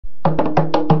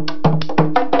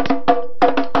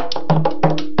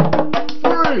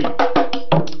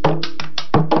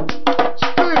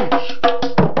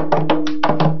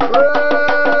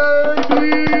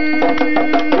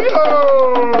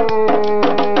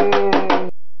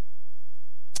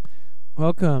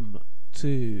Welcome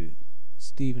to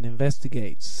Stephen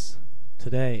Investigates.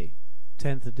 Today,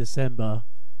 10th of December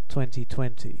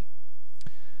 2020.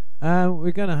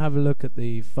 We're going to have a look at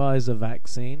the Pfizer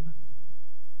vaccine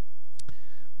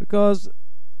because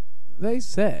they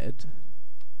said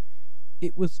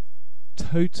it was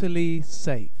totally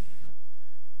safe.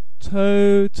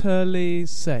 Totally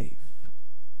safe.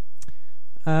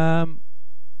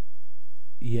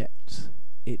 Yet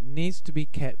it needs to be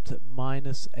kept at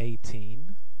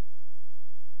 -18,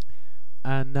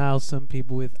 and now some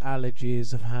people with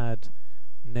allergies have had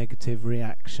negative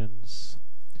reactions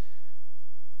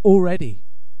already,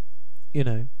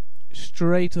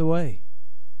 straight away.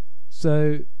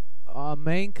 So our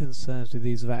main concerns with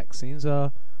these vaccines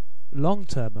are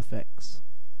long-term effects.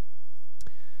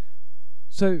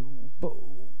 So but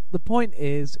the point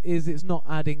is it's not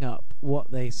adding up what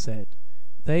they said.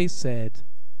 They said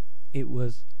it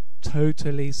was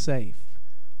totally safe.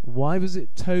 Why was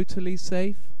it totally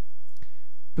safe?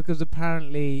 Because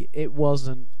apparently it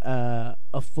wasn't a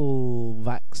full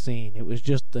vaccine. It was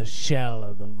just the shell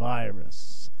of the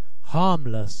virus.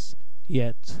 Harmless,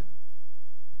 yet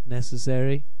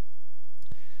necessary.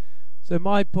 So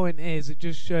my point is, it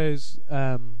just shows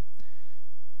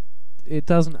it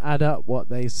doesn't add up what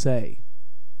they say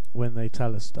when they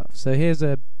tell us stuff. So here's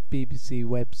a BBC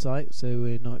website, so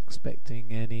we're not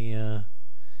expecting any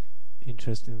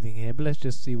interesting thing here, but let's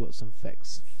just see what some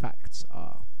facts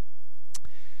are.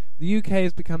 The UK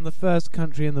has become the first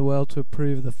country in the world to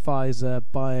approve the Pfizer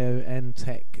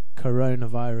BioNTech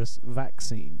coronavirus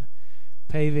vaccine,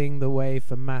 paving the way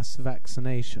for mass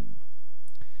vaccination.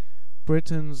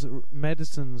 Britain's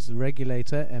medicines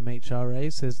regulator,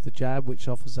 MHRA, says the jab, which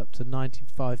offers up to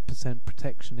 95%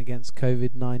 protection against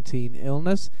COVID-19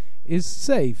 illness, is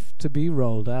safe to be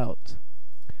rolled out.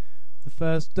 The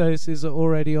first doses are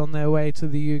already on their way to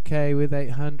the UK, with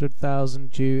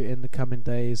 800,000 due in the coming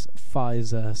days,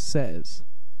 Pfizer says.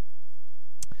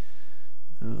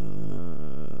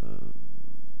 Right,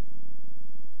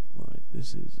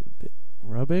 this is a bit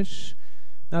rubbish.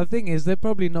 Now the thing is, they're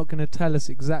probably not going to tell us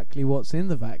exactly what's in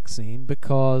the vaccine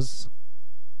because,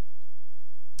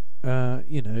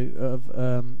 they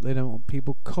don't want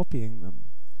people copying them.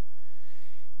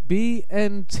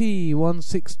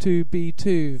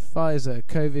 BNT162b2 Pfizer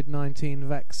COVID-19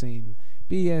 vaccine.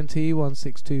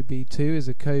 BNT162b2 is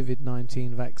a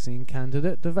COVID-19 vaccine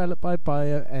candidate developed by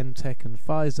BioNTech and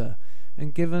Pfizer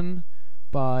and given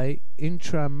by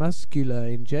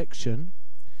intramuscular injection.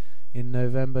 In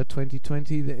November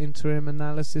 2020, the interim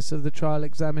analysis of the trial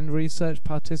examined research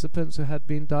participants who had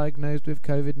been diagnosed with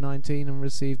COVID-19 and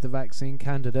received the vaccine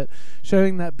candidate,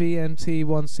 showing that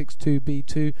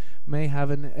BNT162b2 may have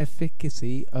an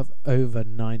efficacy of over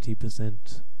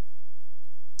 90%.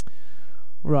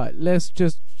 Right, let's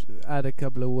just add a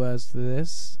couple of words to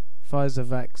this. Pfizer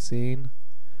vaccine,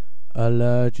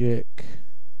 allergic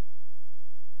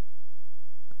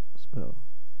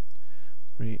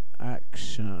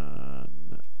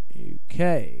reaction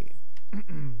UK.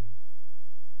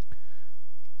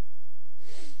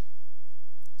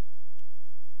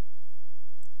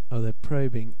 They're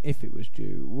probing if it was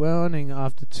due. Warning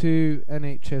after 2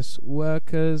 NHS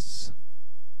workers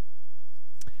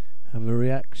have a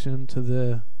reaction to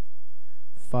the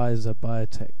Pfizer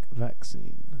biotech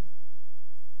vaccine.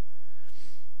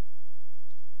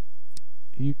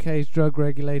 UK's drug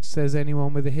regulator says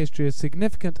anyone with a history of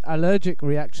significant allergic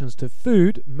reactions to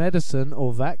food, medicine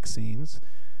or vaccines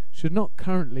should not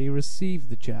currently receive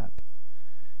the jab.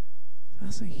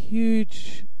 That's a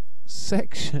huge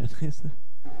section.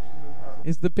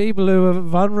 It's the people who are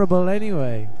vulnerable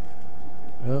anyway.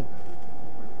 Oh,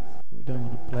 we don't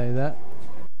want to play that.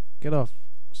 Get off.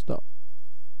 Stop.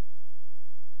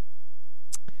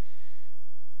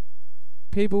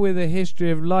 People with a history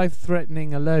of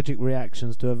life-threatening allergic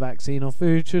reactions to a vaccine or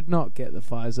food should not get the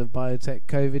Pfizer biotech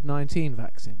COVID-19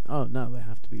 vaccine. Oh no, they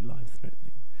have to be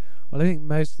life-threatening. Well, I think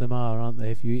most of them are, aren't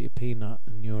they? If you eat a peanut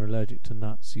and you're allergic to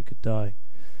nuts, you could die.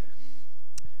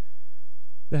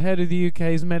 The head of the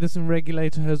UK's medicine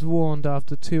regulator has warned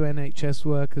after 2 NHS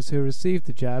workers who received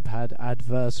the jab had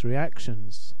adverse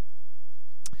reactions.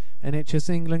 NHS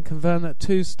England confirmed that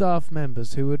 2 staff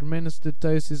members who were administered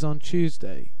doses on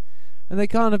Tuesday, and they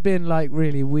can't have been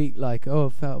really weak, I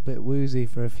felt a bit woozy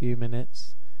for a few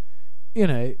minutes.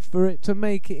 For it to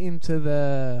make it into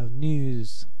the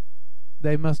news,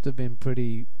 they must have been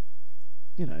pretty,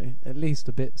 at least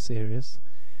a bit serious.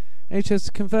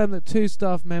 NHS confirmed that 2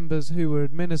 staff members who were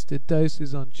administered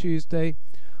doses on Tuesday,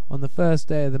 on the first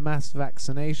day of the mass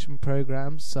vaccination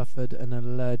programme, suffered an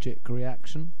allergic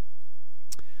reaction.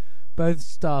 Both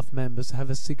staff members have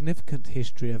a significant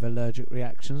history of allergic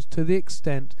reactions to the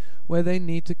extent where they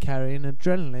need to carry an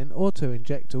adrenaline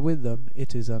auto-injector with them,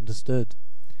 it is understood.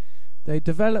 They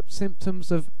developed symptoms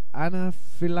of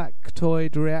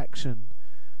anaphylactoid reaction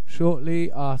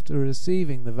shortly after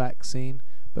receiving the vaccine,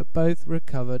 but both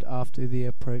recovered after the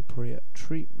appropriate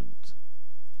treatment.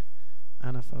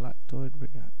 Anaphylactoid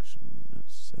reaction.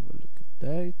 Let's have a look at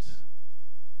date.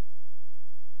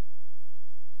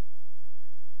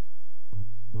 Boom,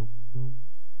 boom, boom.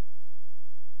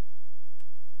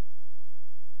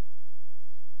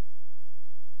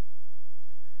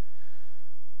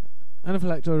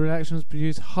 Anaphylactoid reactions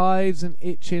produce hives and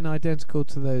itching identical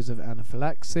to those of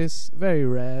anaphylaxis. Very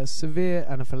rare. Severe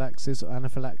anaphylaxis or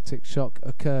anaphylactic shock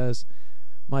occurs.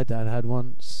 My dad had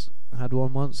one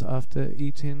once after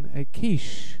eating a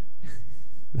quiche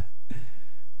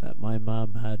that my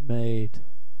mum had made.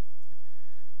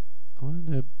 I want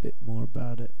to know a bit more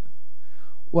about it.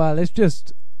 Well, it's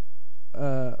just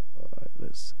alright,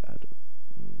 let's add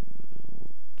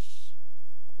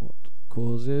what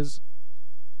causes.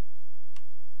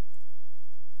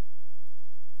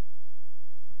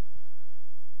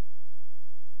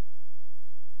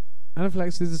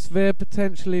 Anaphylaxis is a severe,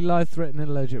 potentially life-threatening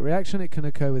allergic reaction. It can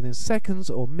occur within seconds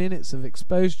or minutes of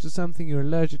exposure to something you're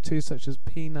allergic to, such as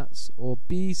peanuts or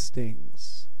bee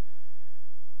stings.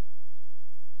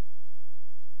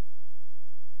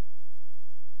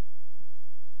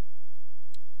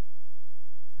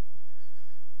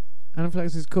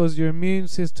 Anaphylaxis causes your immune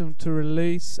system to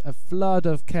release a flood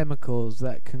of chemicals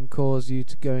that can cause you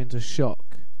to go into shock.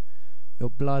 Your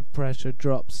blood pressure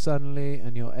drops suddenly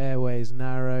and your airways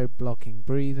narrow, blocking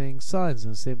breathing. Signs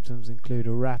and symptoms include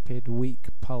a rapid, weak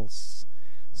pulse,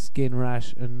 skin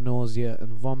rash and nausea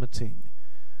and vomiting.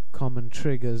 Common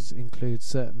triggers include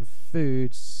certain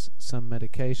foods, some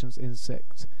medications,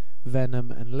 insect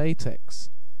venom and latex.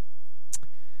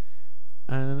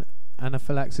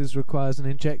 Anaphylaxis requires an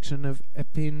injection of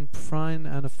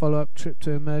epinephrine and a follow-up trip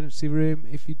to emergency room.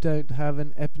 If you don't have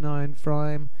an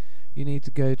epinephrine, you need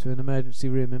to go to an emergency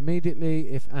room immediately.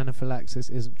 If anaphylaxis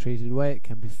isn't treated away, it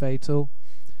can be fatal.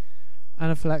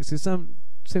 Anaphylaxis, some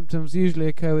symptoms usually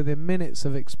occur within minutes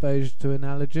of exposure to an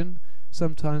allergen.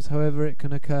 Sometimes, however, it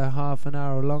can occur half an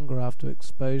hour or longer after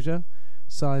exposure.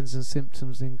 Signs and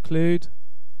symptoms include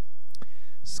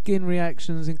skin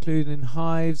reactions, including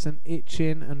hives and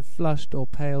itching and flushed or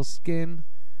pale skin.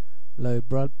 Low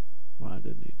blood. Well, I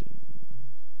don't need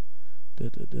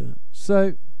to.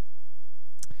 So,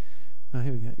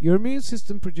 here we go. Your immune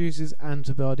system produces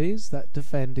antibodies that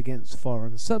defend against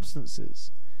foreign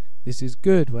substances. This is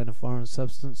good when a foreign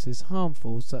substance is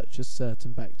harmful, such as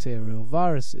certain bacterial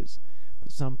viruses.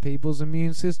 But some people's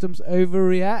immune systems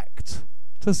overreact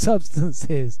to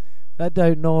substances that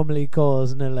don't normally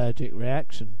cause an allergic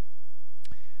reaction.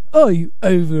 Oh, you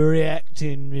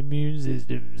overreacting immune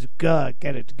systems. God,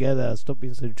 get it together. Stop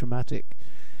being so dramatic.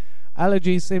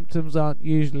 Allergy symptoms aren't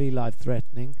usually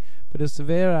life-threatening, but a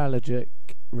severe allergic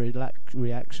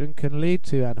reaction can lead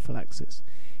to anaphylaxis.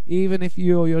 Even if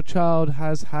you or your child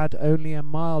has had only a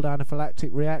mild anaphylactic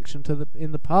reaction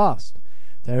in the past,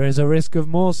 there is a risk of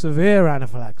more severe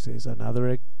anaphylaxis,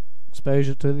 another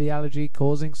exposure to the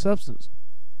allergy-causing substance.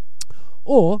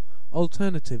 Or,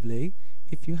 alternatively,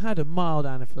 if you had a mild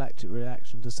anaphylactic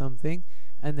reaction to something,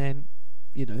 and then,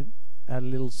 had a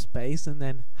little space, and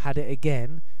then had it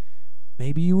again,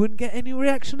 maybe you wouldn't get any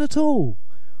reaction at all.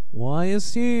 Why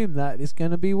assume that it's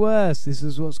going to be worse? This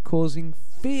is what's causing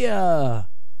fear.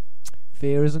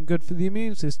 Fear isn't good for the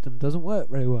immune system, doesn't work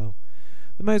very well.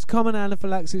 The most common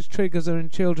anaphylaxis triggers in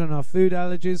children are food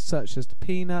allergies such as to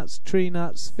peanuts, tree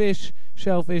nuts, fish,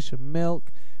 shellfish and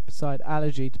milk. Beside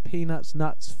allergy to peanuts,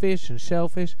 nuts, fish and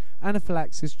shellfish,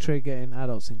 anaphylaxis trigger in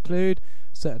adults include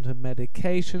certain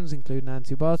medications, including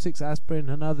antibiotics, aspirin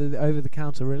and other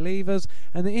over-the-counter relievers,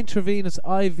 and the intravenous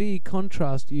IV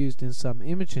contrast used in some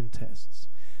imaging tests.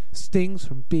 Stings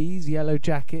from bees, yellow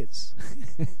jackets.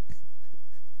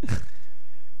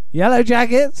 Yellow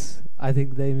jackets? I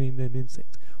think they mean an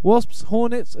insect. Wasps,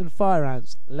 hornets and fire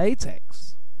ants.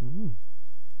 Latex.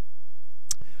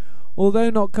 Although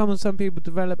not common, some people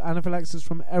develop anaphylaxis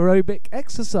from aerobic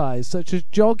exercise, such as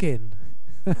jogging.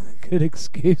 Good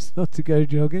excuse not to go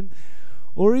jogging.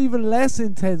 Or even less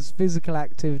intense physical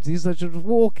activity, such as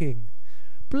walking.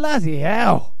 Bloody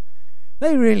hell!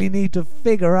 They really need to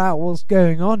figure out what's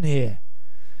going on here.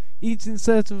 Eating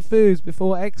certain foods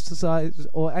before exercise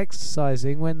or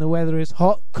exercising when the weather is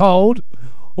hot, cold,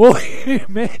 or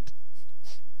humid.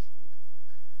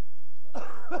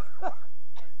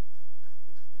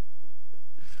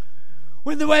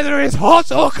 When the weather is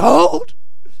hot or cold?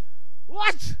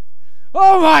 What?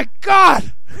 Oh my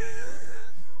God!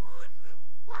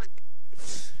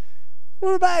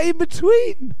 What about in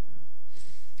between?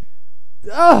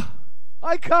 Ugh!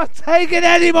 I can't take it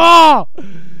anymore!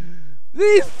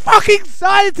 These fucking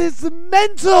scientists are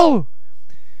mental!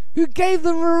 Who gave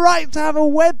them the right to have a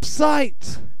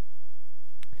website?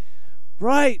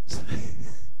 Right.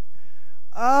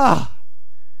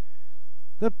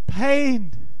 The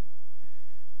pain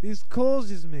this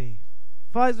causes me.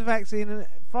 Pfizer vaccine.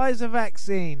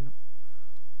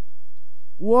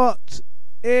 What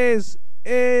is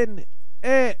in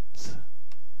it?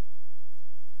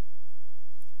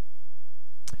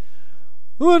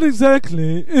 What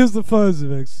exactly is the Pfizer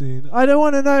vaccine? I don't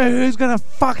want to know who's going to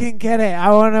fucking get it. I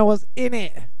want to know what's in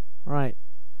it. Right.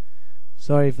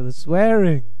 Sorry for the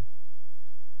swearing.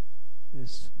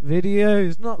 This video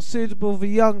is not suitable for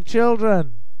young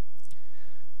children.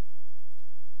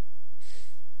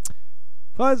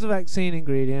 Pfizer vaccine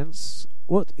ingredients.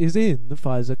 What is in the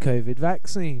Pfizer COVID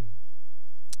vaccine?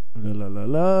 La la la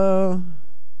la.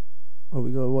 Oh,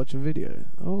 we gotta watch a video.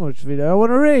 I want to watch a video. I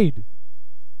want to read.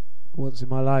 Once in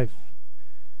my life.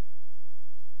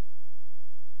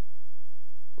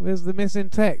 Where's the missing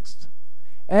text?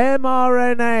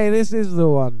 mRNA, this is the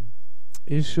one.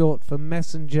 Is short for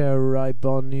messenger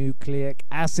ribonucleic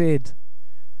acid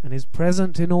and is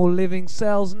present in all living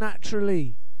cells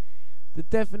naturally. The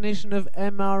definition of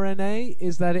mRNA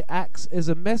is that it acts as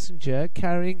a messenger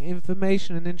carrying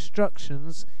information and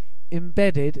instructions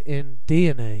embedded in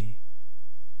DNA.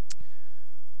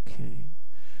 Okay.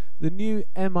 The new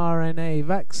mRNA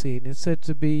vaccine is said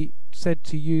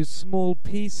to use small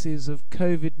pieces of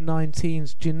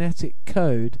COVID-19's genetic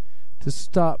code to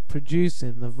start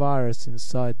producing the virus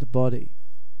inside the body.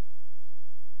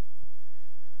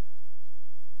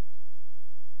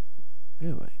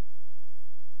 Go away.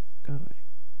 Go away.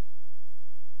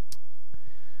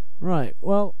 Right,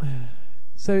 well,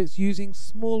 so it's using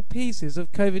small pieces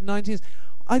of COVID-19.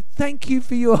 I thank you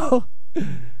for your...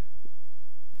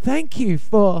 Thank you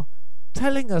for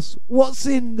telling us what's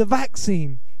in the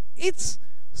vaccine. It's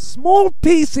small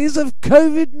pieces of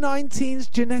COVID-19's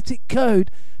genetic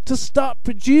code to start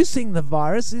producing the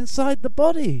virus inside the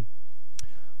body.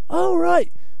 Oh,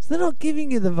 right. So they're not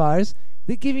giving you the virus.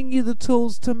 They're giving you the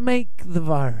tools to make the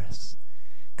virus.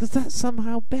 Because that's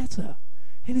somehow better.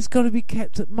 And it's got to be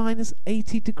kept at minus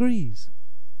 80 degrees.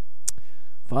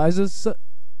 Pfizer's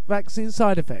vaccine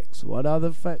side effects. What are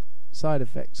the side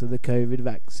effects of the COVID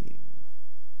vaccine?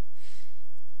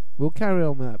 We'll carry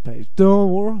on with that page.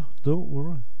 Don't worry. Don't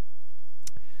worry.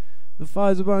 The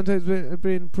Pfizer BioNTech has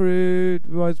been approved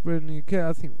widespread in the UK.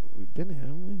 I think we've been here,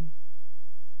 haven't we?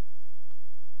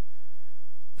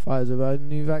 Pfizer about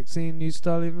new vaccine, new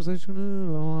style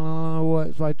immunization.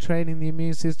 Works by training the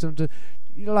immune system to,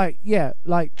 like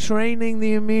training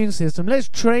the immune system. Let's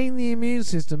train the immune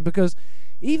system, because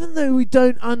even though we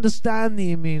don't understand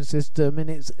the immune system and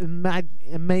its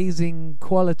amazing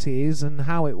qualities and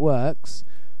how it works,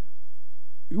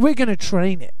 we're going to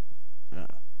train it.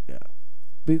 Yeah.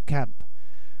 Boot camp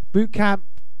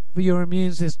for your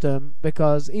immune system,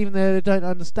 because even though they don't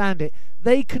understand it,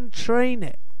 they can train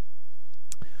it.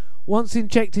 Once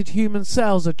injected, human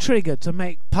cells are triggered to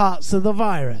make parts of the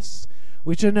virus,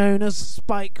 which are known as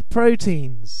spike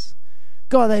proteins.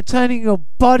 God, they're turning your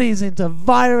bodies into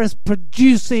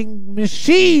virus-producing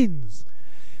machines.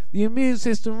 The immune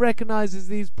system recognizes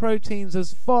these proteins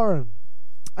as foreign,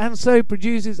 and so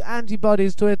produces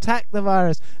antibodies to attack the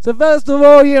virus. So first of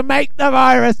all, you make the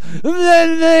virus, and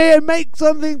then you make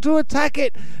something to attack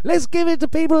it. Let's give it to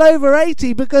people over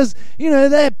 80, because,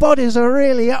 their bodies are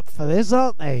really up for this,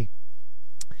 aren't they?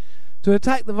 To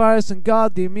attack the virus and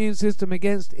guard the immune system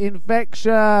against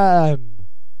infection.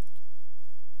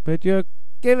 But you're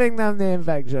giving them the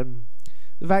infection.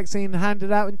 The vaccine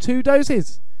handed out in 2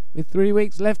 doses, with 3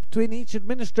 weeks left between each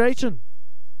administration.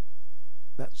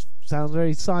 That sounds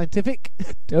very scientific.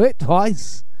 Do it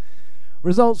twice.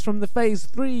 Results from the phase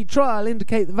 3 trial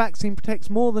indicate the vaccine protects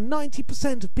more than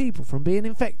 90% of people from being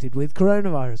infected with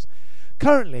coronavirus.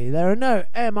 Currently, there are no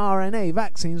mRNA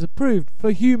vaccines approved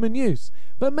for human use,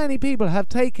 but many people have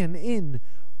taken in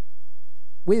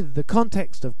with the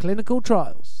context of clinical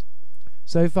trials.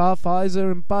 So far,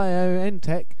 Pfizer and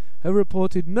BioNTech have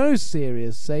reported no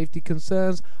serious safety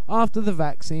concerns after the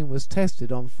vaccine was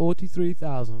tested on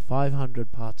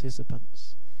 43,500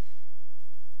 participants.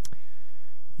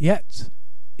 Yet,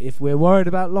 if we're worried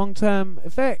about long-term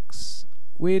effects,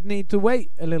 we'd need to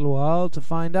wait a little while to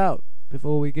find out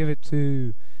before we give it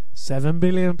to 7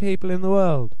 billion people in the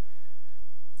world.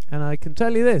 And I can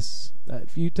tell you this, that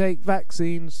if you take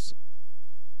vaccines,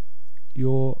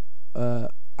 your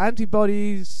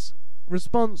antibodies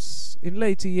response in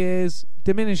later years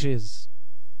diminishes.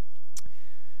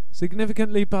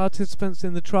 Significantly, participants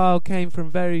in the trial came from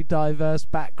very diverse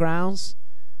backgrounds,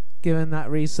 given that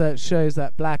research shows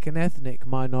that black and ethnic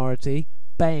minority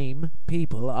BAME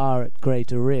people are at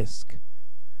greater risk.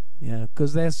 Yeah,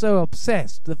 because they're so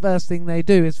obsessed, the first thing they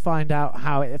do is find out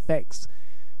how it affects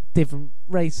different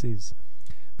races.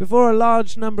 Before a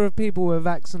large number of people were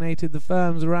vaccinated, the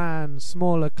firms ran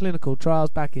smaller clinical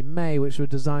trials back in May which were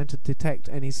designed to detect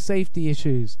any safety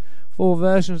issues. 4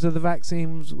 versions of the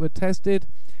vaccines were tested,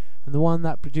 and the one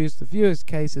that produced the fewest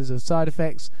cases of side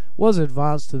effects was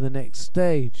advanced to the next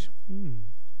stage.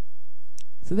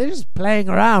 So they're just playing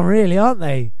around, really, aren't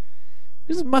they?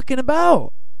 Just mucking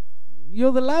about.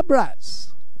 You're the lab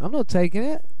rats. I'm not taking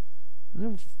it.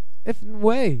 No effing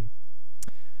way.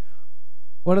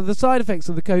 One of the side effects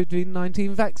of the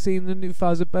COVID-19 vaccine, the new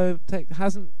Pfizer BioNTech,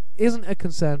 isn't a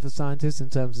concern for scientists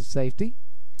in terms of safety.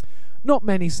 Not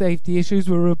many safety issues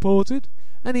were reported,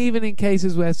 and even in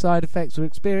cases where side effects were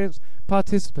experienced,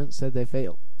 participants said they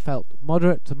felt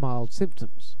moderate to mild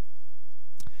symptoms.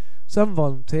 Some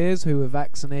volunteers who were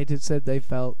vaccinated said they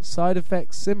felt side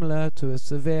effects similar to a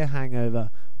severe hangover,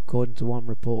 according to one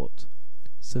report.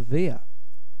 Severe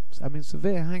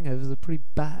hangovers are pretty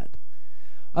bad.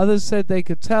 Others said they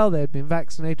could tell they had been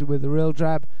vaccinated with the real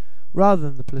jab rather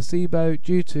than the placebo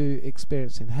due to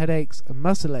experiencing headaches and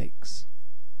muscle aches.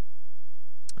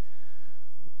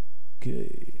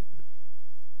 Good.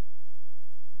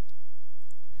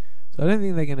 So I don't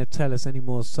think they're going to tell us any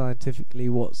more scientifically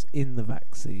what's in the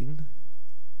vaccine.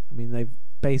 I mean, they've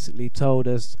basically told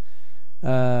us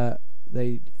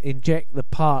they inject the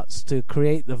parts to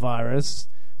create the virus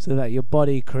so that your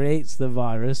body creates the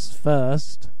virus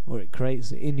first, or it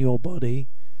creates it in your body,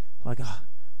 like a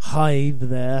hive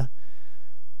there,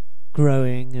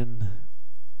 growing, and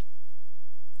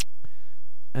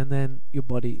then your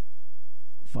body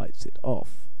fights it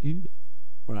off.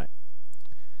 Right.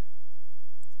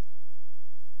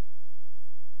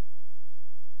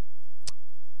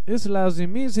 This allows the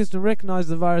immune system to recognize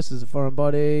the virus as a foreign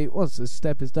body. Once this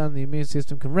step is done, the immune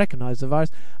system can recognize the virus.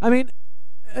 I mean,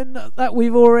 and that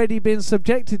we've already been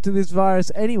subjected to this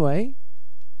virus anyway.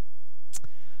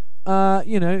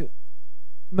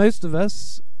 Most of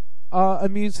us, our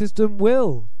immune system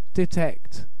will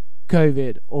detect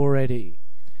COVID already.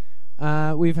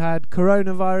 We've had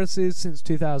coronaviruses since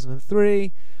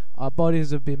 2003. Our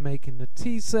bodies have been making the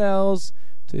T cells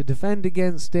to defend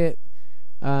against it.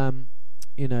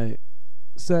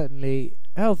 Certainly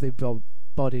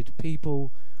healthy-bodied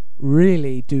people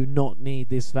really do not need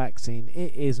this vaccine.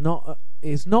 It is not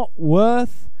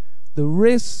worth the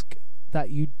risk that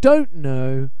you don't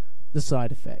know the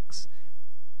side effects.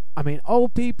 I mean,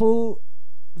 old people,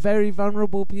 very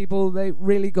vulnerable people, they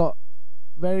really got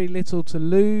very little to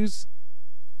lose.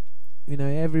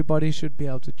 Everybody should be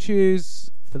able to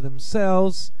choose for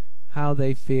themselves how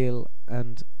they feel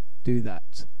and do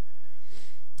that.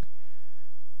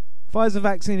 Pfizer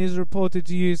vaccine is reported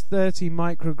to use 30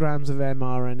 micrograms of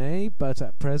mRNA, but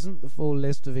at present the full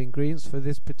list of ingredients for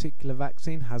this particular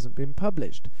vaccine hasn't been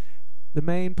published. The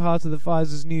main part of the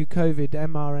Pfizer's new COVID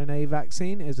mRNA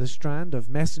vaccine is a strand of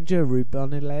messenger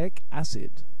ribonucleic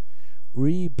acid.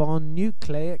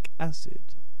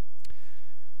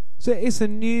 So it's a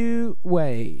new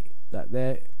way that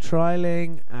they're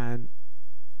trialing, and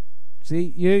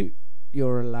see,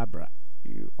 you're a lab rat.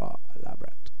 You are a lab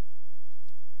rat.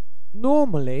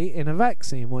 Normally in a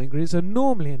vaccine, what ingredients are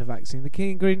normally in a vaccine? The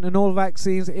key ingredient in all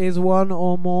vaccines is one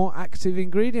or more active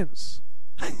ingredients.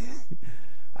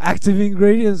 Active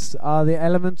ingredients are the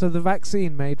elements of the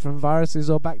vaccine made from viruses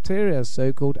or bacteria,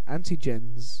 so-called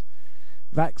antigens.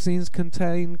 Vaccines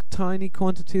contain tiny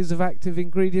quantities of active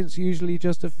ingredients, usually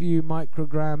just a few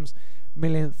micrograms,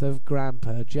 millionth of gram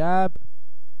per jab.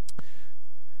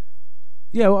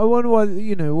 Yeah, I wonder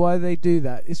why they do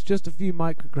that. It's just a few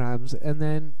micrograms,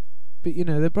 but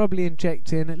they're probably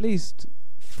injecting at least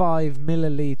 5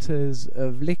 milliliters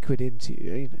of liquid into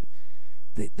you.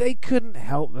 They couldn't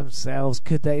help themselves,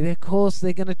 could they? Of course,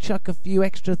 they're going to chuck a few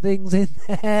extra things in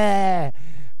there.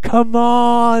 Come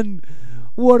on!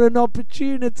 What an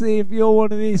opportunity if you're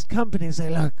one of these companies. Say,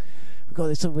 look,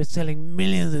 we're selling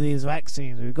millions of these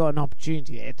vaccines. We've got an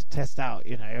opportunity here to test out,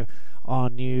 our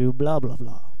new blah, blah,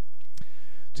 blah.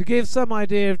 To give some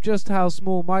idea of just how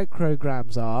small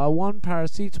micrograms are, one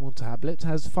paracetamol tablet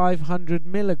has 500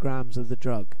 milligrams of the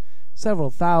drug, several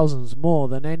thousands more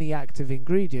than any active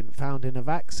ingredient found in a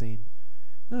vaccine.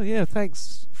 Oh yeah,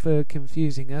 thanks for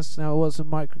confusing us. Now what's a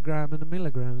microgram and a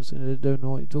milligram? So I don't know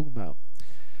what you're talking about.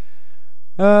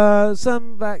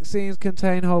 Some vaccines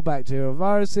contain whole bacterial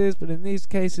viruses, but in these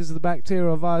cases the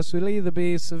bacterial virus will either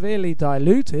be severely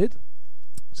diluted,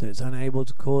 so it's unable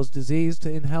to cause disease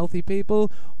in healthy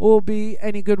people, or be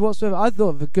any good whatsoever. I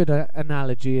thought of a good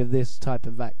analogy of this type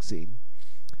of vaccine.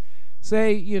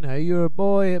 Say, you're a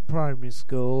boy at primary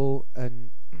school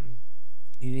and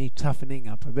you need toughening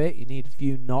up a bit. You need a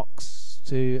few knocks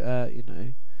to,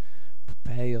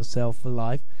 prepare yourself for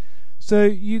life. So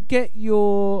you get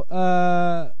your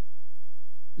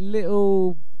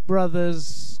little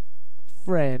brother's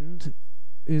friend,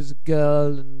 who's a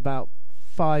girl and about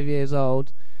 5 years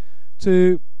old,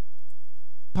 to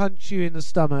punch you in the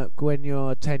stomach when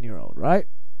you're a 10-year-old, right?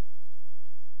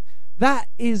 That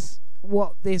is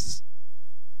what this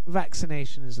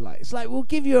vaccination is like. It's like, we'll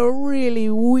give you a really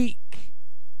weak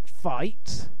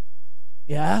fight.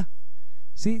 Yeah?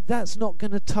 See, that's not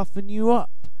going to toughen you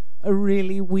up. A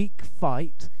really weak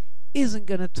fight isn't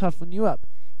going to toughen you up.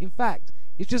 In fact,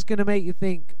 it's just going to make you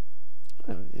think,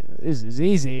 oh, yeah, this is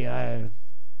easy. I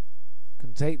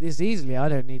can take this easily. I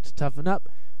don't need to toughen up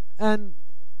and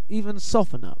even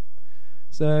soften up.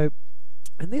 So,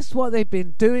 and this is what they've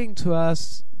been doing to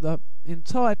us, the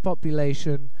entire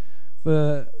population,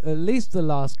 for at least the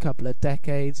last couple of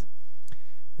decades.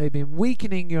 They've been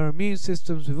weakening your immune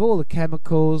systems with all the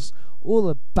chemicals, all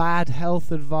the bad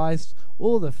health advice,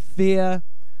 all the fear,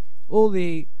 all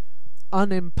the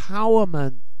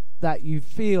unempowerment that you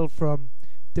feel from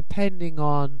depending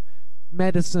on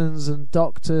medicines and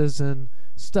doctors and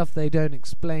stuff they don't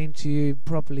explain to you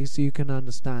properly so you can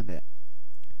understand it.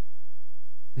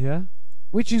 Yeah?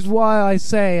 Which is why I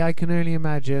say I can only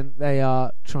imagine they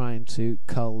are trying to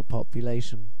cull the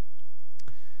population.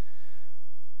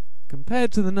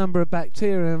 Compared to the number of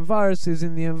bacteria and viruses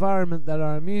in the environment that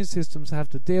our immune systems have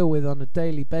to deal with on a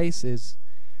daily basis,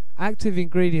 active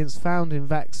ingredients found in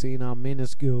vaccine are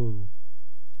minuscule.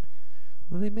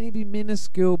 Well, they may be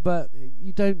minuscule, but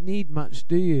you don't need much,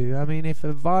 do you? I mean, if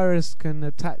a virus can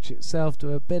attach itself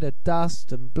to a bit of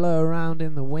dust and blow around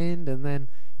in the wind, and then,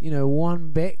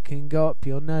 one bit can go up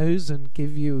your nose and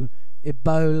give you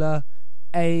Ebola,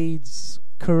 AIDS,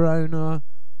 corona,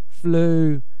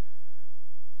 flu,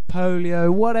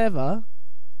 polio, whatever,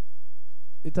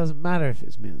 it doesn't matter if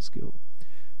it's minuscule,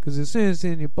 because as soon as it's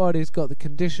in your body, it's got the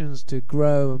conditions to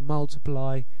grow and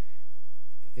multiply.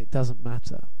 It doesn't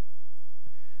matter.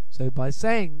 So by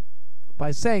saying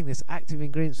this, active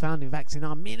ingredients found in vaccine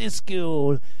are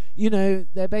minuscule,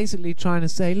 they're basically trying to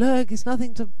say, look, it's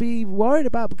nothing to be worried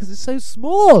about because it's so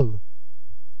small.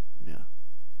 Yeah.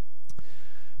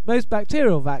 Most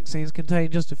bacterial vaccines contain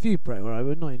just a few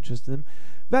we're not interested in them.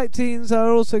 Vaccines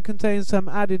also contain some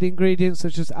added ingredients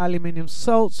such as aluminium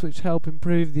salts, which help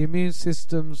improve the immune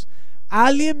system's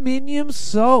aluminium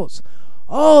salts.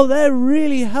 Oh, they're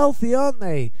really healthy, aren't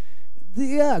they?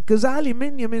 Yeah, because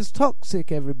aluminium is toxic,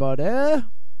 everybody.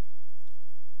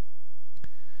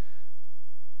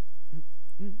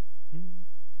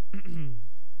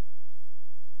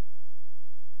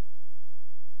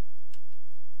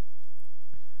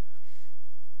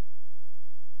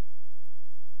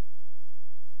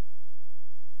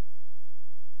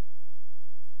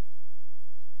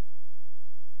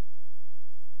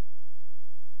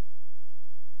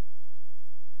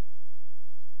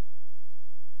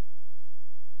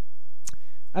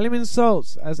 Aluminium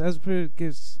salts, as approved,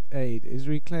 gives aid, is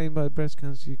reclaimed by Breast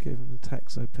Cancer UK from the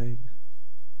tax I paid.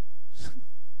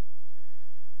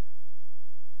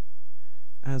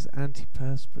 As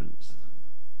antiperspirants.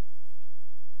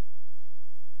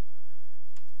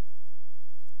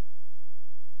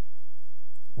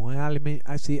 Why aluminium?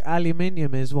 I see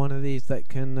aluminium is one of these that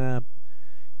can,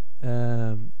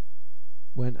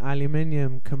 when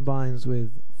aluminium combines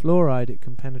with fluoride, it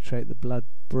can penetrate the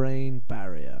blood-brain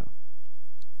barrier.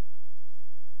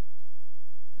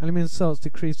 Aluminium salts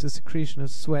decrease the secretion of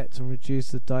sweat and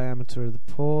reduce the diameter of the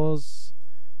pores.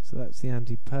 So that's the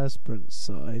antiperspirant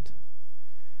side.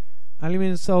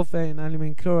 Aluminium sulfate and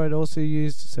aluminium chloride also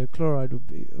used, so chloride would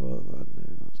be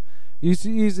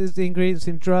used as the ingredients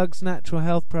in drugs, natural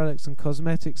health products and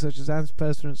cosmetics such as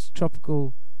antiperspirants,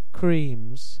 tropical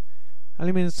creams.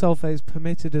 Aluminium sulfate is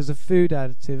permitted as a food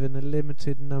additive in a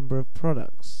limited number of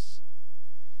products.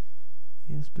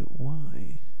 Yes, but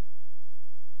why?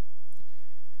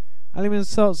 Aluminium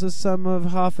salts are some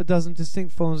of half a dozen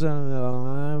distinct forms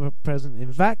present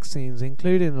in vaccines,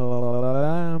 including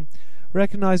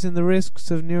recognizing the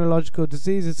risks of neurological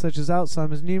diseases such as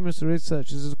Alzheimer's. Numerous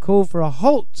researchers have called for a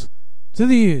halt to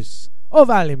the use of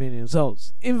aluminium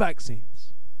salts in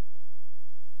vaccines.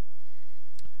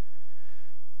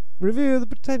 Review of the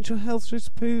potential health risks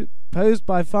posed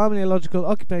by pharmacological,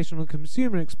 occupational and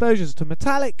consumer exposures to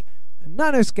metallic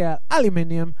nanoscale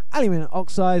aluminium, aluminium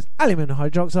oxide, aluminium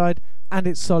hydroxide, and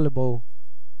it's soluble.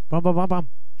 Bum, bum, bum, bum.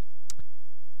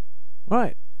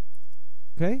 Right.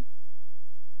 Okay.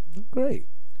 Great.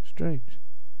 Strange.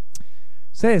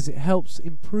 Says it helps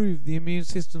improve the immune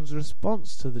system's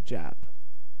response to the jab.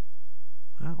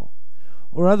 Wow.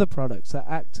 Or other products that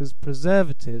act as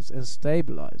preservatives and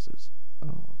stabilizers.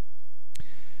 Oh.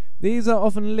 These are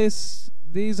often listed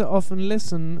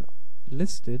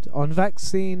on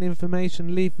vaccine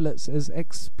information leaflets as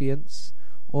excipients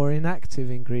or inactive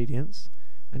ingredients,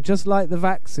 and just like the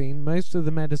vaccine, most of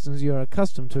the medicines you are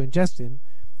accustomed to ingesting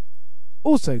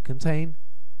also contain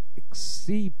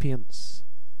excipients.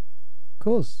 Of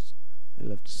course, they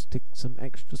love to stick some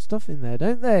extra stuff in there,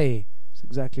 don't they? That's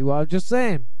exactly what I was just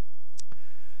saying.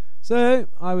 So,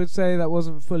 I would say that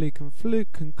wasn't fully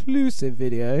conclusive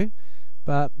video,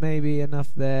 but maybe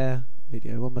enough there.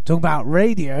 Video, what am I talking about?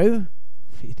 Radio?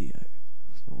 Video.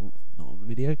 It's not on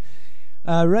video.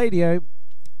 Radio,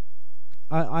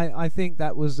 I think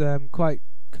that was quite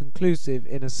conclusive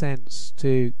in a sense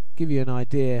to give you an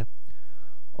idea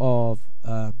of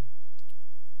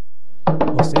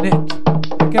what's in it.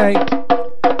 Okay,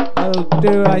 I'll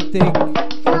do, I think,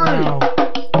 for now.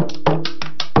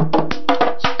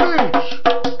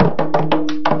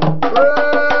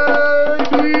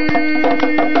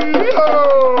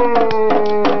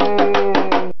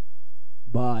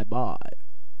 Bye.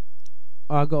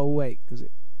 I gotta wait because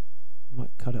it might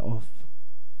cut it off.